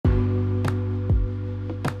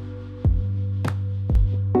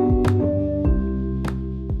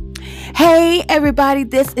Hey everybody,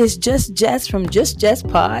 this is Just Jess from Just Jess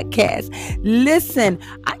Podcast. Listen,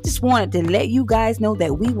 I just wanted to let you guys know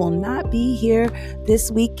that we will not be here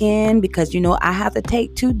this weekend because I have to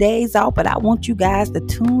take 2 days off, but I want you guys to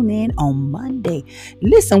tune in on Monday.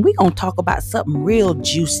 Listen, we're going to talk about something real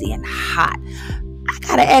juicy and hot. I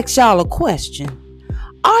got to ask y'all a question.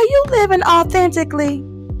 Are you living authentically?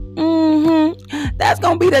 That's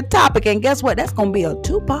going to be the topic. And guess what? That's going to be a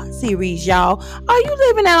 2-part series, y'all. Are you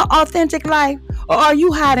living an authentic life? Or are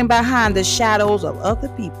you hiding behind the shadows of other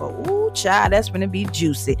people? Ooh, child, that's going to be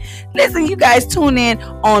juicy. Listen, you guys tune in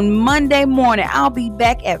on Monday morning. I'll be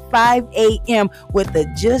back at 5 a.m. with the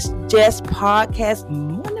Just Jess Podcast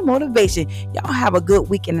Morning Motivation. Y'all have a good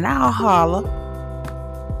weekend and I'll holler.